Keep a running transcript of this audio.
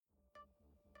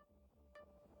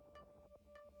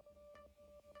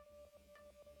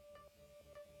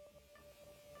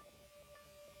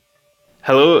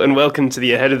Hello and welcome to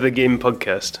the Ahead of the Game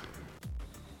podcast.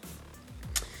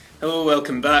 Hello,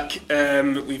 welcome back.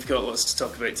 We've got lots to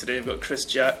talk about today. We've got Chris,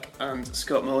 Jack and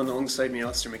Scott Mullen alongside me,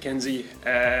 Alasdair Mackenzie.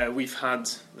 We've had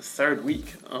the third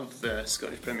week of the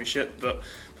Scottish Premiership, but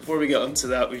before we get onto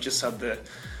that, we've just had the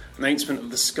announcement of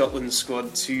the Scotland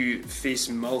squad to face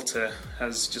Malta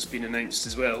has just been announced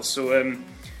as well. So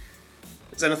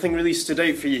has anything really stood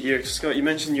out for you here? Scott, you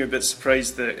mentioned you're a bit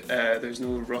surprised that there's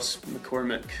no Ross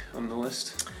McCormack on the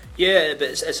list. Yeah, but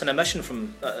it's an omission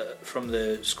from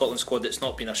the Scotland squad that's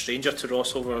not been a stranger to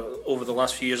Ross over the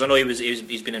last few years. I know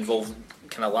he's been involved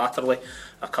kind of laterally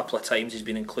a couple of times. He's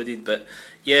been included, but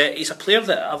yeah, he's a player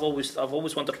that I've always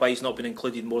wondered why he's not been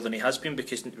included more than he has been,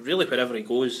 because really wherever he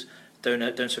goes down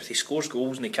south, he scores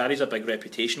goals and he carries a big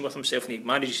reputation with himself, and he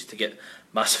manages to get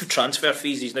massive transfer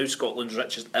fees. He's now Scotland's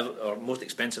richest ever, or most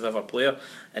expensive ever player,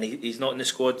 and he's not in the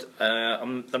squad.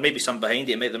 There may be some behind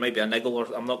it. There might be a niggle,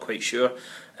 or I'm not quite sure.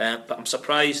 But I'm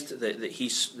surprised that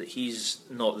he's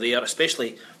not there,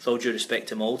 especially with all due respect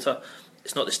to Malta.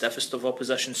 It's not the stiffest of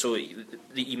opposition, so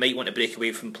you might want to break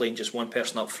away from playing just one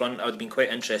person up front. I would have been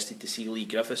quite interested to see Lee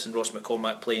Griffiths and Ross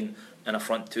McCormack playing in a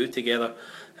front two together.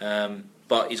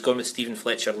 But he's gone with Stephen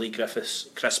Fletcher, Lee Griffiths,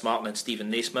 Chris Martin and Stephen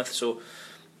Naismith, so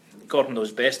Gordon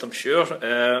knows best, I'm sure.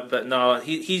 But no,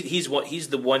 he's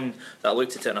the one that I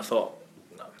looked at it and I thought,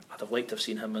 I'd have liked to have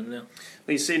seen him in there.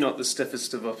 Well, you say not the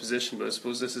stiffest of opposition, but I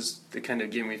suppose this is the kind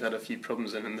of game we've had a few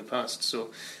problems in the past.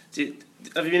 So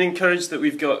have you been encouraged that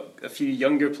we've got a few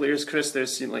younger players, Chris?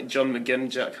 There's like John McGinn,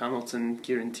 Jack Hamilton,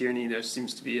 Kieran Tierney. There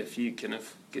seems to be a few kind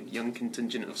of good young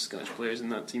contingent of Scottish players in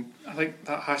that team. I think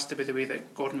that has to be the way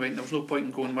that Gordon went. There was no point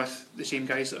in going with the same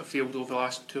guys that have failed over the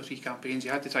last 2 or 3 campaigns.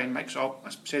 You had to try and mix up.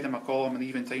 I said in my column in the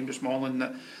Even Time this morning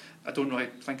that I don't really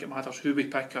think it matters who we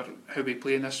pick or how we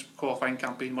play in this qualifying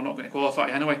campaign. We're not going to qualify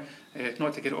anyway.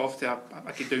 Not to get it off to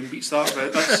a good downbeat start,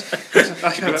 but that's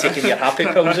You've been taking your happy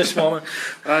pills this morning.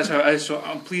 That's how it is. So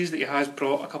I'm pleased that he has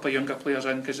brought a couple of younger players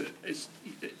in, because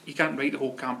you can't write the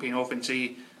whole campaign off and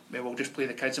say, well, we'll just play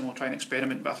the kids and we'll try and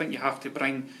experiment. But I think you have to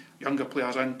bring younger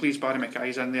players in. Please Barry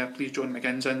Mackay's in there. Please John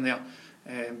McGinn's in there.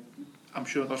 I'm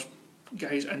sure there's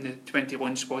guys in the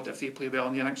 21 squad, if they play well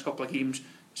in the next couple of games,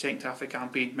 second half of the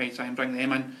campaign, might try and bring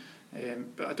them in.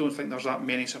 But I don't think there's that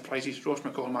many surprises. Ross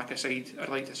McCormack aside, I'd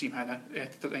like to see him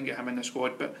get him in the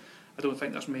squad, but I don't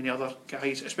think there's many other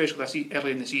guys, especially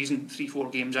early in the season,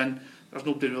 3-4 games in. There's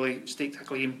nobody really staked a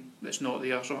claim that's not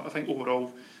there. So I think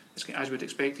overall, it's as we'd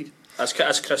expected. As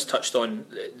Chris touched on,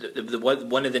 the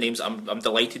one of the names I'm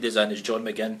delighted is John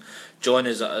McGinn. John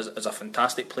is a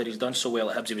fantastic player. He's done so well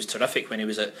at Hibs. He was terrific when he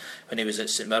was at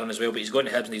St Mirren as well. But he's gone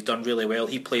to Hibs and he's done really well.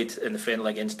 He played in the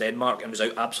friendly against Denmark and was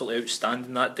absolutely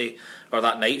outstanding that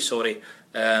night.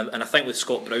 And I think with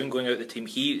Scott Brown going out of the team,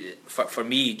 for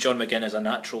me, John McGinn is a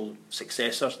natural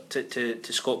successor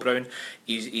to Scott Brown.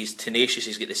 He's tenacious.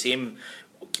 He's got the same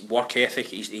work ethic.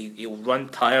 He'll run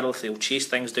tirelessly, he'll chase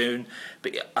things down,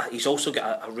 but he's also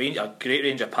got a great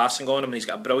range of passing on him, and he's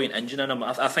got a brilliant engine in him.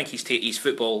 I think his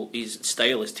football, his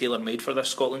style is tailor made for this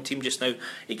Scotland team just now.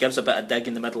 He gives a bit of dig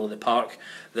in the middle of the park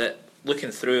that,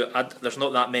 looking through it, there's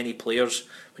not that many players.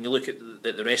 When you look at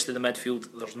the rest of the midfield,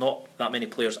 there's not that many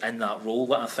players in that role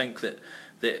that I think that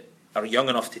are young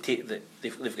enough to take that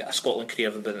they've got a Scotland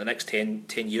career in the next 10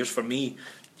 years. For me,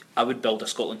 I would build a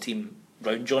Scotland team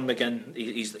round John McGinn.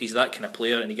 He's that kind of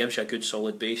player, and he gives you a good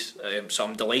solid base. So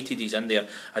I'm delighted he's in there.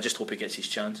 I just hope he gets his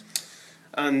chance.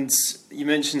 And you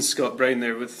mentioned Scott Brown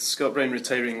there. With Scott Brown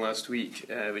retiring last week,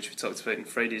 which we talked about in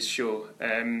Friday's show,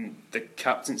 the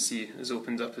captaincy has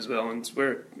opened up as well, and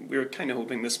we're kind of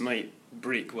hoping this might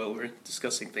break while we're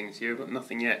discussing things here, but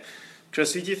nothing yet.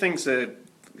 Chris, who do you think's the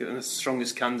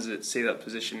strongest candidate to say that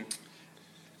position?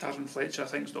 Darren Fletcher, I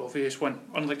think, is the obvious one.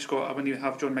 Unlike Scott, I wouldn't even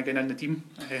have John McGinn in the team.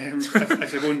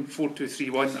 If you're going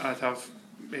 4-2-3-1, I'd have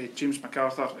James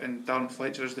MacArthur and Darren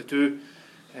Fletcher as the two,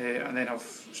 and then have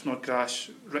Snodgrass,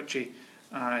 Ritchie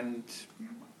and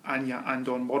Anya and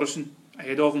Don Morrison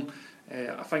ahead of him.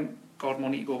 I think Gordon will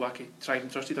need to go back to tried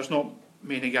and trusted. There's not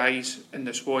many guys in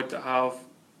the squad that have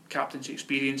captaincy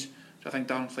experience, so I think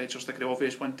Darren Fletcher's the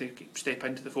obvious one to step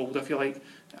into the fold, if you like.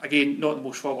 Again, not the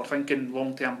most forward-thinking,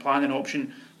 long-term planning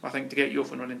option. I think to get you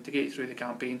off and running, to get you through the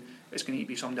campaign, it's going to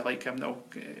be somebody like him that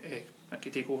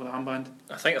can take over the armband.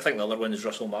 I think the other one is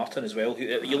Russell Martin as well.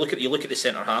 You look at the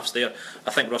centre halves there. I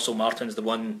think Russell Martin's the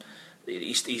one.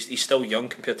 He's still young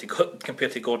compared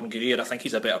to Gordon Greer. I think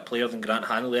he's a better player than Grant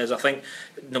Hanley is. I think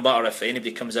no matter if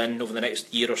anybody comes in over the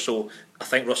next year or so, I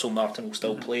think Russell Martin will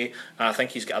still play. And I think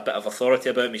he's got a bit of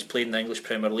authority about him. He's played in the English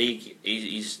Premier League.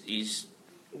 He's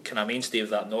kind of mainstay of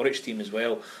that Norwich team as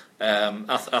well.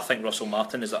 I think Russell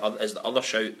Martin is the other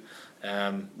shout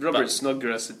Robert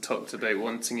Snodgrass had talked about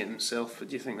wanting it himself, but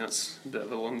do you think that's a bit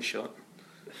of a long shot?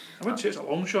 I wouldn't say it's a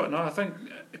long shot, no. I think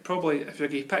probably if you're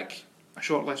going to pick a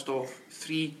short list of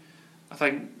 3, I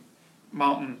think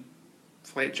Martin,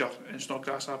 Fletcher and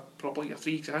Snodgrass are probably your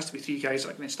 3, because it has to be 3 guys that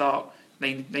are going to start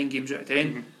 9 games out of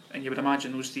 10, and you would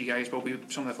imagine those 3 guys will be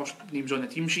some of the first names on the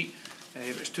team sheet.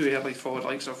 It's too early for the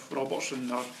likes of Robertson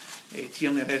or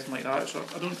Tierney or anything like that, so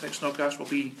I don't think Snodgrass will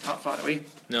be that far away.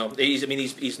 No,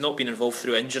 he's not been involved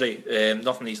through injury.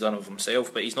 Nothing he's done of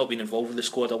himself, but he's not been involved with the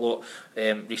squad a lot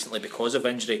recently because of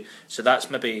injury. So that's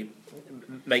maybe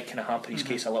might kind of hamper his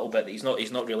case a little bit. He's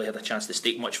not really had a chance to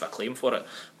stake much of a claim for it.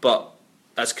 But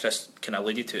as Chris kind of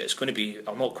alluded to, it's going to be,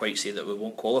 I'll not quite say that we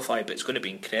won't qualify, but it's going to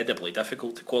be incredibly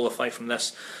difficult to qualify from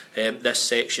this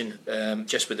section,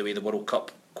 just with the way the World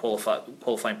Cup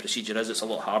qualifying procedure is. It's a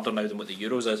lot harder now than what the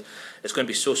Euros is. It's going to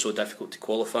be so difficult to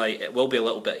qualify. It will be a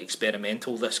little bit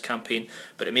experimental, this campaign,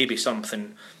 but it may be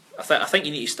something. I think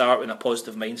you need to start with a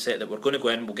positive mindset that we're going to go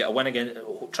in, we'll get a win again,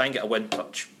 try and get a win,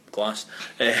 touch glass,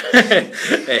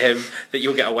 that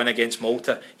you'll get a win against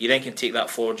Malta. You then can take that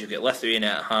forward. You get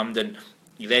Lithuania at Hampden.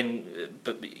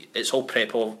 But it's all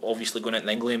prep, obviously, going into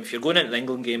the England game. If you're going into the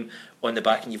England game on the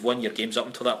back and you've won your games up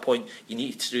until that point, you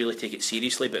need to really take it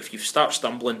seriously. But if you start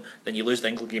stumbling, then you lose the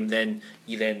England game, then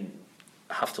you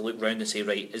have to look round and say,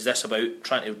 right, is this about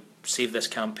trying to save this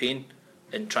campaign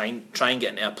and try and get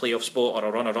into a playoff spot or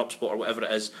a runner-up spot or whatever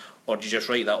it is, or do you just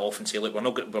write that off and say, look,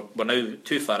 we're now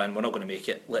too far in, we're not going to make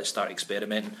it, let's start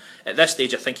experimenting. At this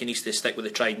stage, I think he needs to stick with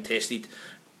the tried and tested,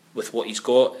 with what he's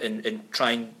got, and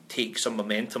try and take some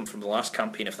momentum from the last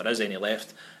campaign, if there is any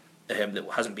left, that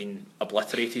hasn't been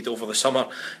obliterated over the summer.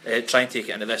 Try and take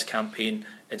it into this campaign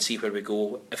and see where we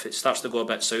go. If it starts to go a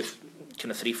bit south,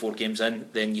 kind of 3-4 games in,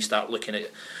 then you start looking at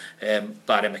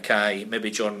Barry Mackay,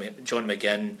 maybe John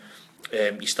McGinn.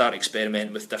 You start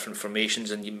experimenting with different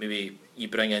formations, and you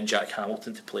bring in Jack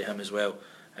Hamilton to play him as well.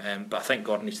 But I think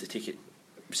Gordon needs to take it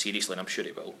seriously, and I'm sure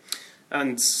he will.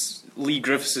 And Lee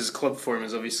Griffiths' club form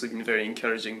has obviously been very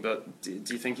encouraging, but do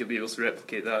you think he'll be able to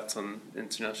replicate that on the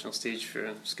international stage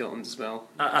for Scotland as well?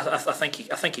 I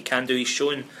think he can do. He's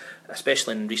shown,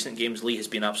 especially in recent games, Lee has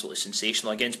been absolutely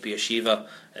sensational against Beersheva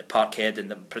at Parkhead,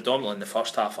 and predominantly in the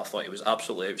first half. I thought he was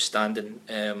absolutely outstanding.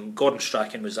 Gordon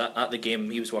Strachan was at the game.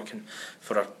 He was working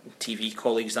for our TV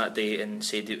colleagues that day and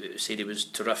said he was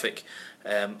terrific.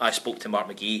 I spoke to Mark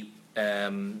McGee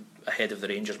ahead of the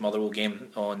Rangers Motherwell game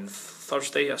on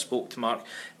Thursday. I spoke to Mark,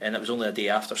 and it was only a day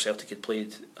after Celtic had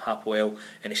played Hapoel,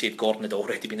 and he said Gordon had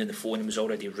already been on the phone and was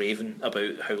already raving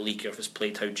about how Lee Griffiths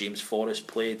played, how James Forrest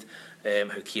played,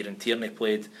 how Kieran Tierney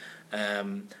played.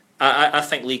 I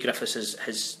think Lee Griffiths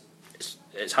is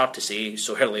it's hard to say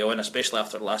so early on, especially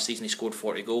after last season he scored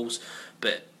 40 goals,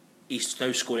 but he's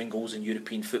now scoring goals in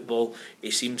European football. He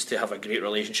seems to have a great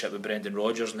relationship with Brendan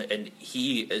Rodgers, and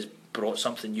he has brought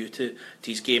something new to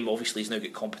his game. Obviously, he's now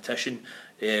got competition.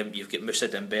 You've got Moussa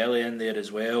Dembele in there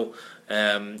as well.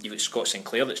 You've got Scott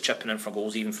Sinclair that's chipping in for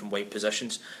goals even from wide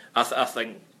positions. I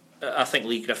think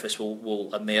Lee Griffiths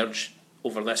will emerge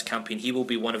over this campaign. He will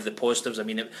be one of the positives. I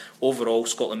mean, overall,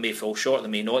 Scotland may fall short, they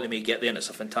may not, they may get there, and it's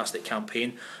a fantastic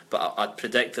campaign. But I'd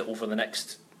predict that over the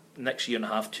next year and a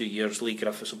half, 2 years, Lee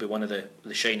Griffiths will be one of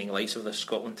the shining lights of this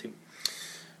Scotland team.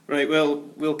 Right, well,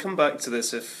 we'll come back to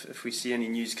this if we see any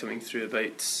news coming through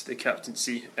about the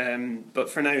captaincy. But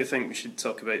for now, I think we should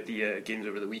talk about the games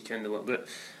over the weekend a little bit.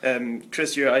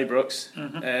 Chris, you're at Ibrox.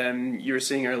 Mm-hmm. You were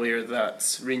saying earlier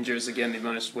that Rangers, again, they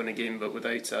managed to win a game, but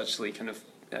without actually kind of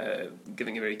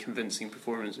giving a very convincing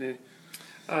performance, maybe.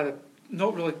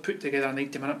 Not really put together a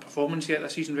 90-minute performance yet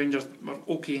this season. Rangers were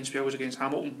okay in spells against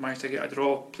Hamilton, managed to get a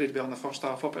draw, played well in the first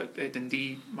half up at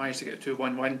Dundee, managed to get a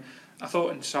 2-1 win. I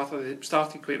thought on Saturday it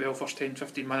started quite well, first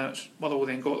 10-15 minutes. Motherwell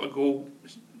then got a goal.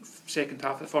 Second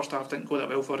half, the first half didn't go that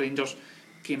well for Rangers.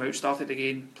 Came out, started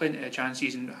again, plenty of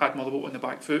chances and had Motherwell on the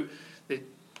back foot. They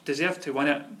deserved to win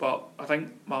it, but I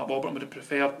think Mark Warburton would have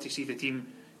preferred to see the team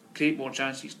create more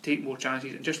chances, take more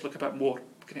chances, and just look a bit more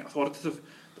kind of authoritative.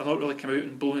 They're not really come out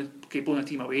and blown a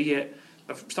team away yet.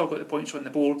 They've still got the points on the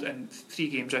board, and 3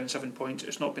 games in, 7 points.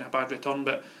 It's not been a bad return,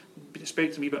 but been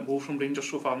expecting a wee bit more from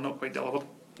Rangers so far, not quite delivered.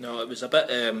 No, it was a bit.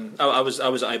 I was at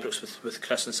Ibrox with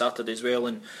Chris on Saturday as well,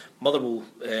 and Motherwell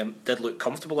did look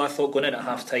comfortable. I thought going in at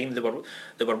half time, they were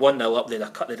 1-0 up. They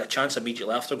had a chance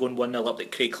immediately after going 1-0 up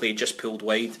that Craig Clay just pulled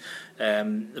wide.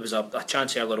 There was a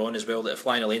chance earlier on as well that if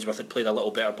Lionel Ainsworth had played a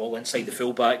little better ball inside the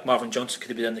full-back, Marvin Johnson could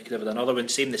have been in. They could have had another one.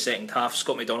 Same the second half.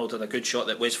 Scott McDonald had a good shot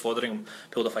that Wes Fotheringham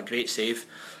pulled off a great save.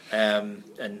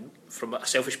 And from a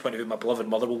selfish point of view, my beloved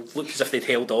Motherwell looked as if they'd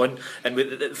held on. And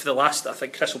for the last, I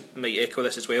think Chris might echo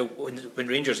this as well, when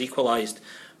Rangers equalised,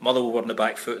 Motherwell were on the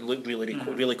back foot and looked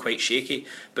really quite shaky.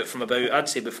 But from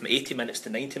 80 minutes to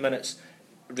 90 minutes,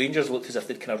 Rangers looked as if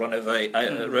they'd kind of run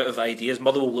out of ideas.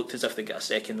 Motherwell looked as if they'd got a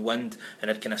second wind and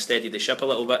had kind of steadied the ship a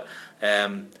little bit.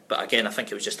 But again, I think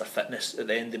it was just their fitness at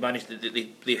the end. They managed.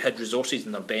 They had resources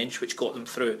in their bench which got them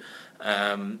through,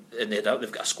 and they've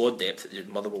got a squad depth that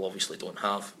Motherwell obviously don't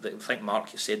have. I think Mark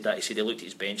said that. He said he looked at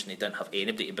his bench and he didn't have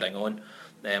anybody to bring on.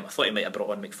 I thought he might have brought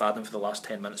on McFadden for the last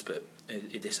 10 minutes, but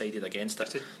he decided against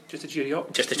it. Just to cheer you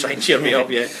up. Just to try and cheer me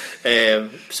up, yeah.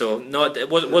 So no, it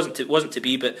wasn't to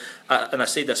be. But and I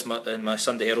said this in my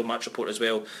Sunday Herald match report as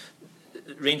well.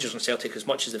 Rangers and Celtic, as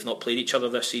much as they've not played each other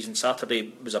this season,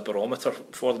 Saturday was a barometer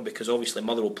for them, because obviously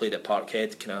Motherwell played at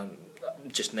Parkhead kind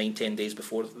of just 9-10 days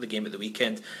before the game at the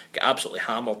weekend, got absolutely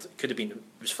hammered. It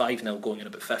was 5-0 going in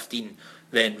about 15.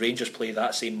 Then Rangers play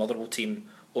that same Motherwell team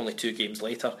only 2 games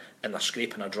later, and they're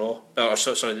scraping a draw. They looked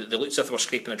as if they were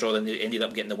scraping a draw, then they ended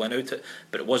up getting the win out it.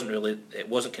 But it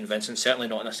wasn't convincing. Certainly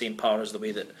not in the same par as the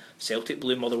way that Celtic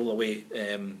blew Motherwell away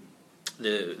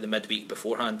the midweek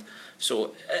beforehand.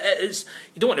 So it is.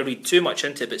 You don't want to read too much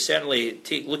into it, but certainly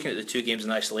looking at the 2 games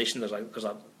in isolation, there's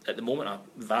at the moment a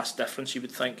vast difference, you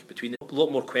would think, between a lot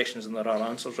more questions than there are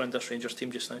answers around this Rangers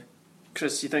team just now.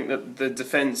 Chris, you think that the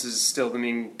defence is still the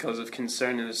main cause of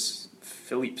concern? Is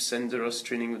Philippe Senderos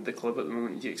training with the club at the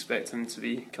moment? Do you expect him to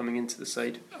be coming into the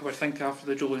side? I would think after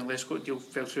the Jolie and Lescott deal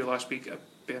fell through last week, I'd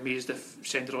be amazed if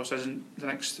Senderos isn't the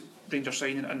next Rangers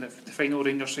signing, and the final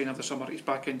Rangers signing of the summer. He's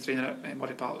back in training at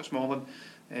Murray Park this morning.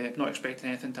 Not expecting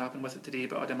anything to happen with it today,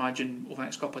 but I'd imagine over the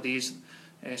next couple of days,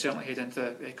 certainly head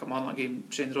into the Kilmarnock game,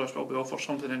 Senderos will be offered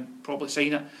something and probably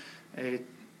sign it.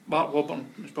 Mark Warburton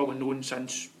has probably known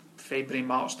since February,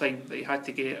 March time that he had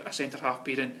to get a centre half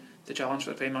pairing to challenge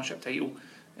for the Premiership title.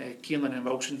 Kiernan and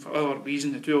Wilson, for whatever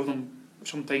reason, the two of them,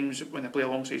 sometimes when they play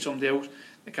alongside somebody else,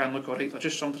 they can look alright. There's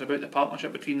just something about the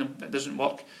partnership between them that doesn't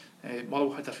work.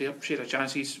 Motherwell had their fair share of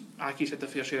chances, Aki's had their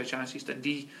fair share of chances,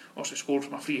 Dundee also scored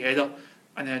from a free header,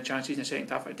 and then had chances in the second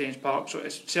half at Dens Park. So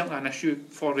it's certainly an issue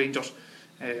for Rangers.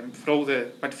 For all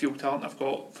the midfield talent they've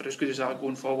got, for as good as that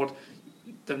going forward,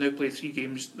 they've now played 3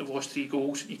 games, they've lost 3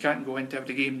 goals. You can't go into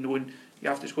every game knowing you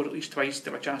have to score at least twice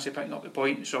to have a chance of picking up the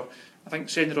point. So I think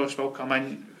Senderos will come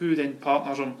in. Who then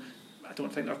partners him? I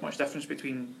don't think there's much difference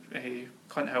between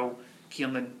Clint Hill,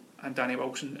 Kiernan and Danny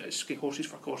Wilson. It's horses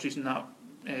for courses in that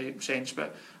sense,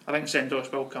 but I think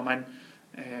Senderos will come in,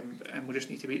 and we'll just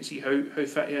need to wait and see how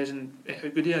fit he is and how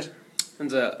good he is.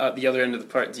 And at the other end of the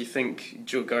park, do you think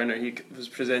Joe Garner, he was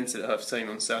presented at half time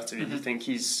on Saturday, do you think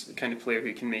he's the kind of player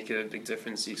who can make a big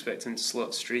difference? Do you expect him to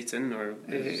slot straight in? Or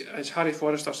as Harry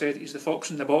Forrester said, he's the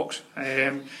fox in the box.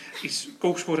 His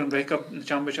goal scoring record in the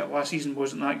Championship last season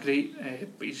wasn't that great,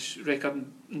 but his record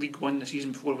in League One the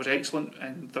season before was excellent,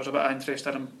 and there's a bit of interest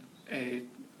in him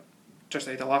just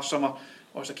ahead of last summer.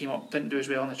 Obviously came up, didn't do as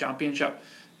well in the Championship,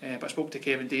 but I spoke to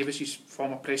Kevin Davis, his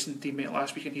former Preston teammate,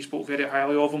 last week, and he spoke very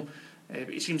highly of him.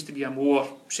 But he seems to be a more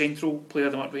central player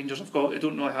than what Rangers have got. They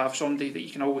don't really have somebody that you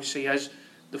can always say is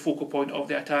the focal point of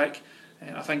the attack.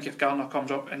 I think if Garner comes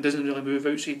up and doesn't really move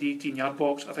outside the 18-yard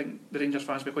box, I think the Rangers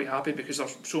fans will be quite happy, because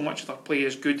there's so much of their play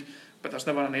is good, but there's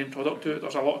never an end product to it.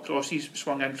 There's a lot of crosses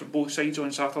swung in from both sides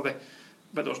on Saturday,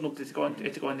 but there's nobody to go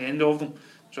on the end of them.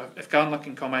 So if Garner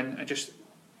can come in and just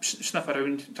sniff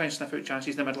around, try and sniff out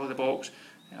chances in the middle of the box,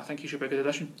 I think he should be a good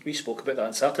addition. We spoke about that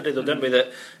on Saturday though, didn't we,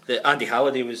 that Andy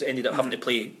Halliday ended up having to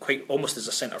play quite almost as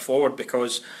a centre forward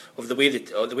because of the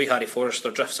way Harry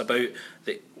Forrester drifts about.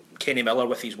 That Kenny Miller,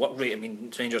 with his work rate, I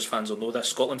mean, Rangers fans will know this,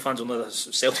 Scotland fans will know this,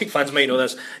 Celtic fans might know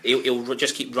this, he'll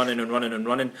just keep running and running and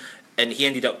running, and he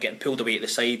ended up getting pulled away at the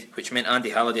side, which meant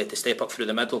Andy Halliday had to step up through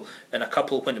the middle, and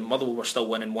when Motherwell were still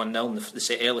winning 1-0 in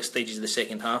the early stages of the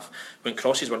second half, when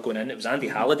crosses were going in, it was Andy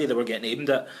Halliday they were getting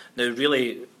aimed at. Now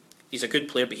really, he's a good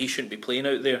player, but he shouldn't be playing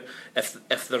out there.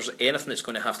 If there's anything that's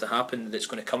going to have to happen that's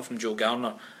going to come from Joe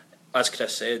Garner, as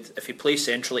Chris said, if he plays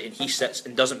centrally and he sits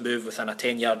and doesn't move within a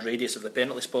 10-yard radius of the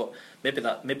penalty spot, maybe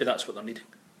that's what they're needing.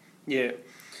 Yeah,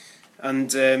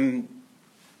 and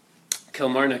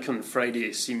Kilmarnock on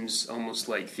Friday seems almost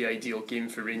like the ideal game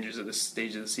for Rangers at this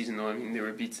stage of the season. I mean, they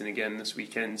were beaten again this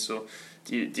weekend, so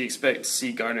do you expect to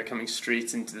see Garner coming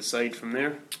straight into the side from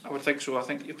there? I would think so. I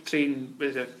think he'll train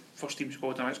with the first team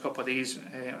squad in the next couple of days,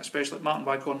 especially Martin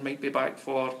Waghorn might be back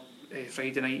for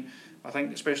Friday night. I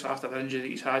think especially after the injury that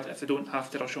he's had, if they don't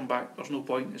have to rush him back, there's no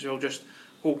point as well. Just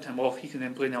hold him off. He can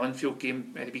then play in the Linfield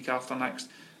game the week after next,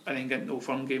 and then get no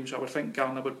Firm game. So I would think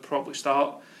Garner would probably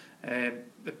start.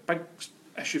 The big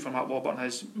issue for Matt Warburton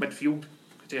is midfield.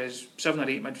 to his 7 or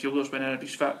 8 midfielders when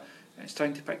everybody's fit. It's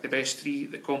trying to pick the best 3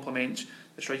 that complements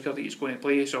the striker that he's going to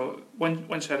play. So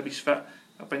once everybody's fit,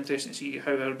 it'll be interesting to see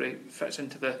how everybody fits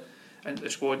into the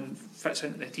squad and fits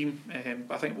into the team.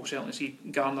 But I think we'll certainly see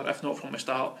Garner, if not from the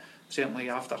start, certainly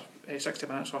after 60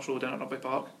 minutes or so down at Rugby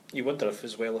Park. You wonder if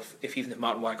even if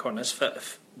Martin Waghorn is fit,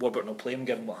 if Warburton will play him,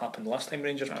 given what happened last time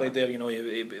Rangers played there. You know,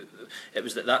 it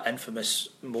was that infamous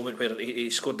moment where he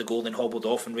scored the goal and hobbled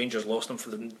off, and Rangers lost him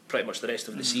for pretty much the rest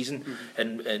of the season.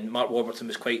 And Mark Warburton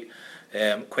was quite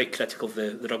critical of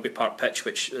the Rugby Park pitch,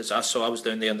 which, as I saw, I was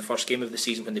down there in the first game of the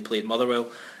season when they played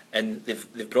Motherwell, and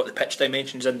they've brought the pitch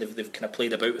dimensions in. They've kind of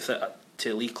played about with it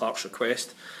to Lee Clark's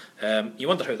request. You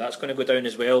wonder how that's going to go down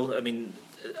as well. I mean,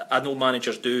 I know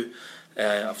managers do.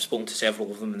 I've spoken to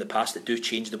several of them in the past that do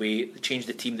change the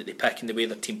team that they pick and the way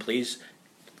their team plays,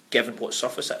 given what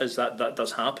surface it is. That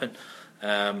does happen.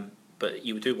 But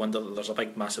you do wonder that there's a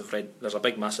big massive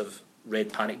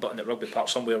red panic button at Rugby Park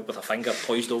somewhere with a finger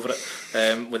poised over it,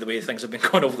 with the way things have been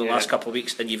going over the last couple of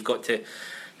weeks. And you've got to.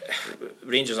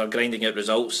 Rangers are grinding out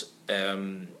results.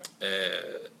 Kilmarnock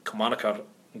are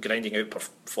grinding out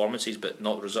performances, but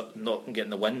not getting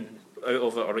the win out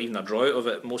of it, or even a draw out of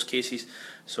it in most cases.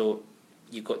 So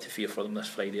you've got to fear for them this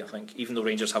Friday, I think. Even though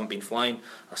Rangers haven't been flying,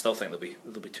 I still think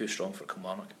they'll be too strong for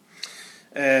Kilmarnock.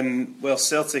 Well,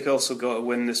 Celtic also got a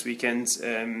win this weekend.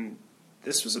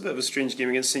 This was a bit of a strange game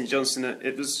against St Johnstone.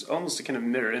 It was almost a kind of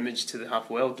mirror image to the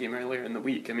Hapoel game earlier in the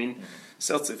week. I mean,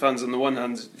 Celtic fans on the one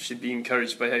hand should be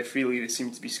encouraged by how freely they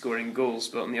seem to be scoring goals,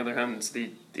 but on the other hand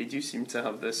they do seem to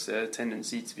have this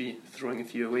tendency to be throwing a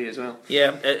few away as well.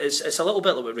 Yeah, it's a little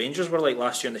bit like what Rangers were like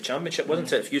last year in the Championship,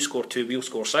 wasn't it? If you score 2, we'll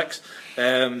score 6,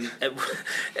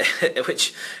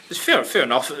 which is fair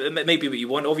enough. It may be what you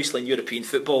want. Obviously in European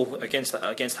football against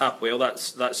Hapoel,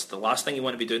 that's the last thing you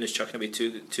want to be doing, is chucking away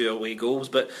two away goals.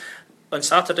 But on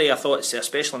Saturday, I thought,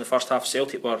 especially in the first half,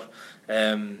 Celtic were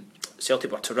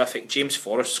terrific. James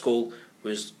Forrest's goal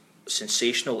was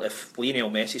sensational. If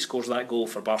Lionel Messi scores that goal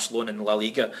for Barcelona in La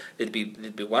Liga, they'd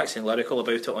be waxing lyrical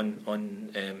about it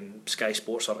on Sky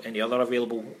Sports or any other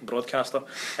available broadcaster.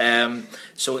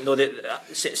 So no,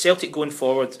 Celtic going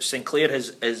forward, Sinclair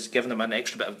has given them an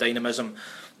extra bit of dynamism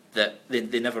that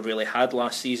they never really had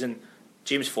last season.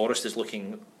 James Forrest is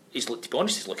looking. To be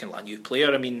honest, he's looking like a new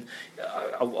player. I mean,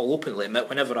 I'll openly admit,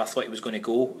 whenever I thought he was going to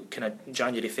go, kind of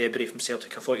January, February from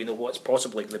Celtic, I thought, you know what, it's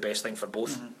possibly the best thing for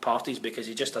both parties, because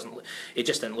he just didn't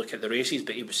look at the races,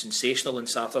 but he was sensational on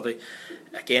Saturday.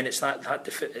 Again, it's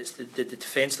it's the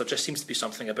defence. There just seems to be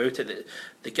something about it that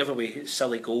they give away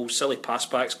silly goals, silly pass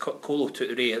backs. Kolo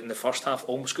Toure in the first half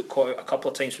almost got caught out a couple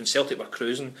of times when Celtic were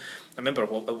cruising. I remember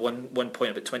at one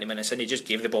point about 20 minutes in, he just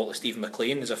gave the ball to Stephen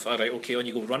McLean as if, all right, okay, on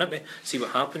you go, run at me, see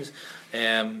what happens.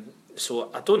 So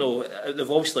I don't know.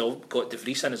 They've obviously all got De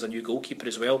Vries in as a new goalkeeper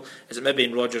as well. Is it maybe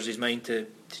in Rodgers' mind to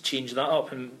change that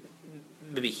up, and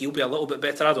maybe he'll be a little bit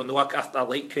better? I don't know. I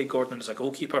like Craig Gordon as a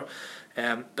goalkeeper,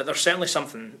 but there's certainly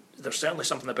something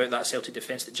about that Celtic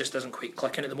defence that just isn't quite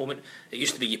clicking at the moment. It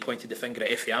used to be you pointed the finger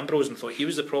at Effie Ambrose and thought he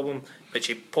was the problem, which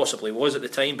he possibly was at the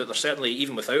time, but there's certainly,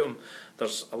 even without him,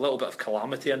 there's a little bit of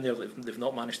calamity in there that they've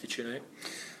not managed to tune out.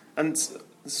 And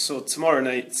so tomorrow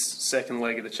night's second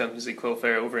leg of the Champions League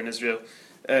qualifier over in Israel.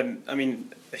 I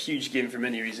mean, a huge game for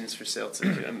many reasons for Celtic.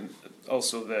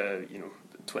 Also the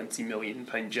 £20 million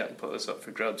jackpot is up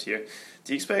for grabs here.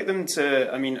 Do you expect them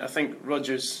to? I mean, I think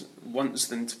Rodgers wants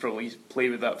them to probably play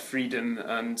with that freedom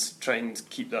and try and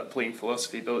keep that playing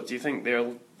philosophy. But do you think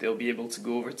they'll be able to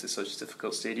go over to such a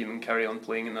difficult stadium and carry on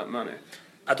playing in that manner?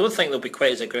 I don't think they'll be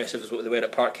quite as aggressive as what they were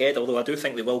at Parkhead, although I do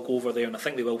think they will go over there and I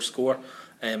think they will score.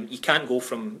 You can't go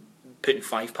from putting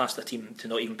 5 past a team to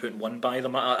not even putting 1 by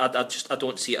them. I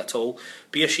don't see it at all.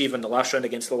 Beersheva in the last round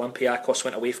against Olympiacos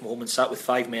went away from home and sat with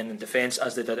 5 men in defence,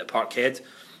 as they did at Parkhead.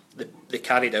 They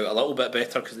carried out a little bit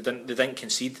better because they didn't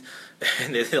concede.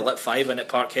 They let 5 in at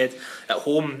Parkhead. At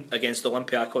home against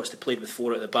Olympiacos, they played with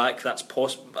 4 at the back.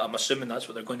 I'm assuming that's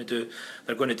what they're going to do.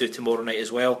 They're going to do tomorrow night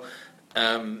as well.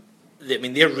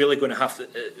 They're really going to have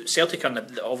to. Celtic are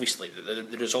obviously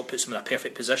the result puts them in a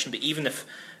perfect position. But even if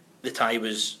the tie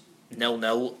was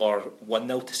 0-0 or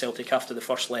 1-0 to Celtic after the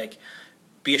first leg,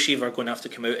 Beersheva are going to have to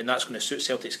come out, and that's going to suit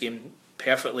Celtic's game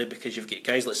perfectly, because you've got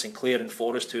guys like Sinclair and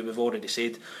Forrest, who we've already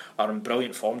said are in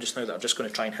brilliant form just now, that are just going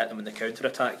to try and hit them in the counter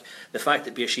attack. The fact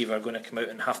that Beersheva are going to come out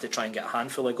and have to try and get a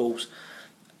handful of goals.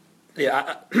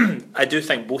 Yeah, I do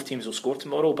think both teams will score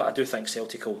tomorrow, but I do think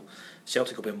Celtic will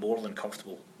be more than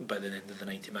comfortable by the end of the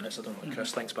 90 minutes. I don't know what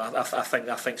Chris thinks, but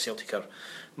I think Celtic are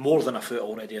more than a foot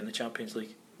already in the Champions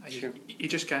League. You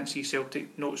just can't see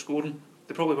Celtic not scoring.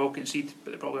 They probably will concede,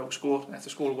 but they probably will score. If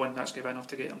they score 1, that's going to be enough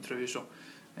to get them through. So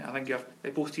I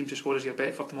think both teams to score is your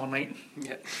bet for tomorrow night.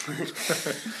 Yeah.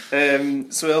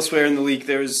 So elsewhere in the league,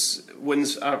 there's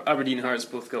wins. Aberdeen and Hearts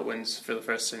both got wins for the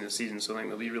first time this season, so I think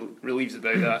they'll be relieved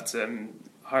about that.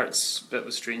 Hearts, a bit of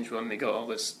a strange one. They got all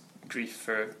this grief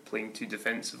for playing too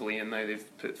defensively, and now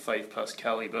they've put 5 past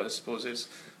Cali, but I suppose there's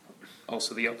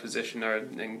also the opposition are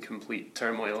in complete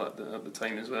turmoil at the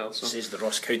time as well. So. Says the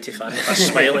Ross County fan with a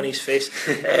smile on his face.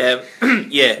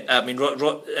 Yeah, I mean,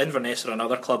 Inverness are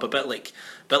another club, a bit like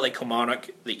Kilmarnock,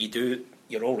 that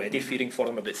you're already fearing for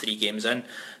them about 3 games in.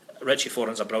 Richie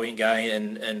Foran's a brilliant guy,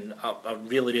 and I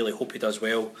really, really hope he does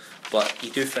well. But you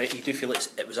do feel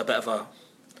it was a bit of a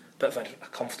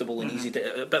comfortable and easy,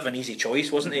 a bit of an easy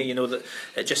choice, wasn't it? You know, that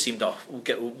it just seemed,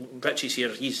 Richie's here,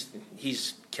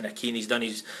 he's kind of keen, he's done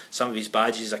some of his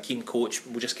badges, he's a keen coach,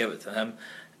 we'll just give it to him.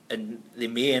 And they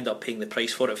may end up paying the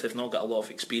price for it if they've not got a lot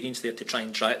of experience there to try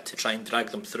and drag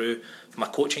them through. From a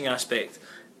coaching aspect,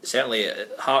 certainly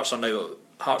Hearts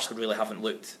really haven't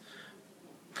looked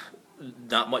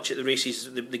that much at the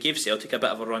races. They gave Celtic a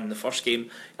bit of a run in the first game.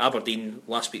 Aberdeen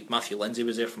last week, Matthew Lindsay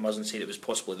was there from us and said it was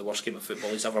possibly the worst game of football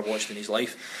he's ever watched in his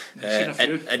life.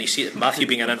 And he's seen Matthew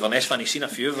being an Inverness fan, he's seen a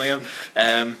few of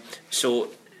them. So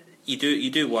you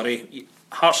do worry.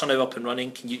 Hearts are now up and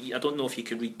running. I don't know if you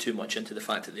can read too much into the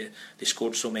fact that they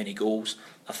scored so many goals.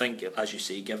 I think, as you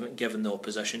say, given the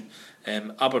opposition,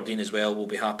 Aberdeen as well will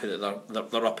be happy that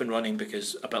they're up and running,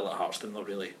 because a bit like Hearts, they've not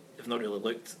really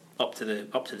looked up to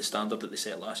the standard that they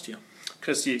set last year.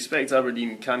 Chris, do you expect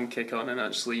Aberdeen can kick on and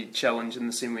actually challenge in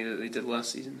the same way that they did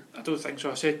last season? I don't think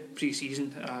so. I said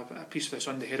pre-season, a piece of the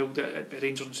Sunday Herald, that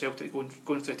Rangers and Celtic going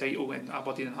for the title, and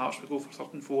Aberdeen and Hearts would go for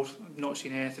 3rd and 4th. I've not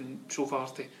seen anything so far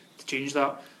to change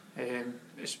that.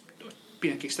 It's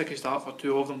been a sticky start for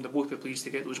 2 of them. They'll both be pleased to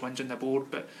get those wins on the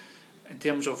board, but in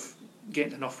terms of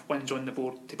getting enough wins on the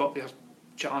board to be up there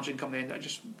challenging come the end, I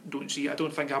just don't see it. I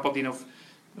don't think Aberdeen have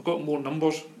got more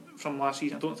numbers from last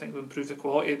season. I don't think they've improved the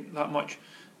quality that much.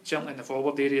 Certainly in the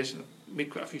forward areas, they've made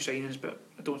quite a few signings, but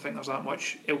I don't think there's that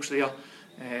much else there.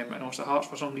 And also Hearts,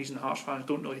 for some reason, Hearts fans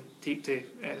don't really take to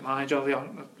the manager there.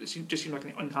 It just seems like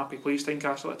an unhappy place,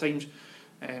 Tynecastle, at times.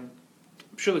 I'm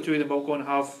sure the 2 of them will go and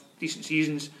have decent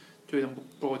seasons. 2 of them will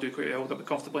probably do quite well. They'll be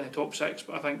comfortably in the top 6,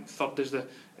 but I think 3rd is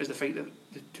the fight that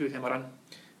the 2 of them are in.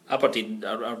 Aberdeen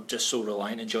are just so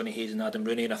reliant on Johnny Hayes and Adam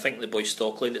Rooney, and I think the boy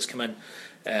Stockley that's come in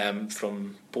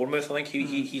from Bournemouth, I think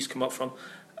he's come up from.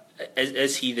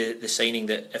 Is he the signing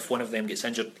that if one of them gets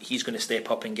injured, he's going to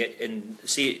step up and get in?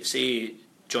 Say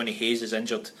Johnny Hayes is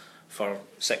injured for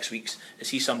 6 weeks. Is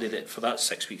he somebody that for that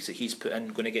 6 weeks that he's put in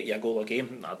going to get you a goal a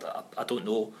game? I don't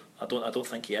know. I don't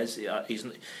think he is. He's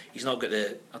not got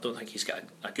the. I don't think he's got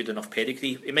a good enough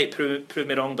pedigree. He might prove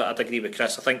me wrong, but I'd agree with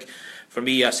Chris. I think for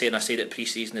me, I said it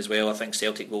pre-season as well, I think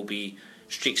Celtic will be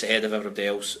streaks ahead of everybody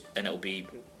else, and it'll be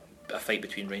a fight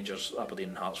between Rangers, Aberdeen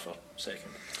and Hearts for 2nd.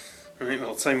 Right,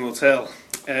 well, time will tell.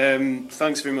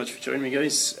 Thanks very much for joining me,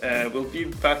 guys. We'll be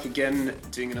back again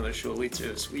doing another show later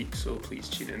this week, so please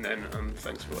tune in then, and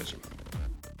thanks for watching.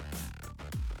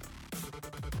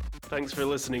 Thanks for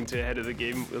listening to Ahead of the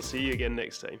Game. We'll see you again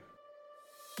next time.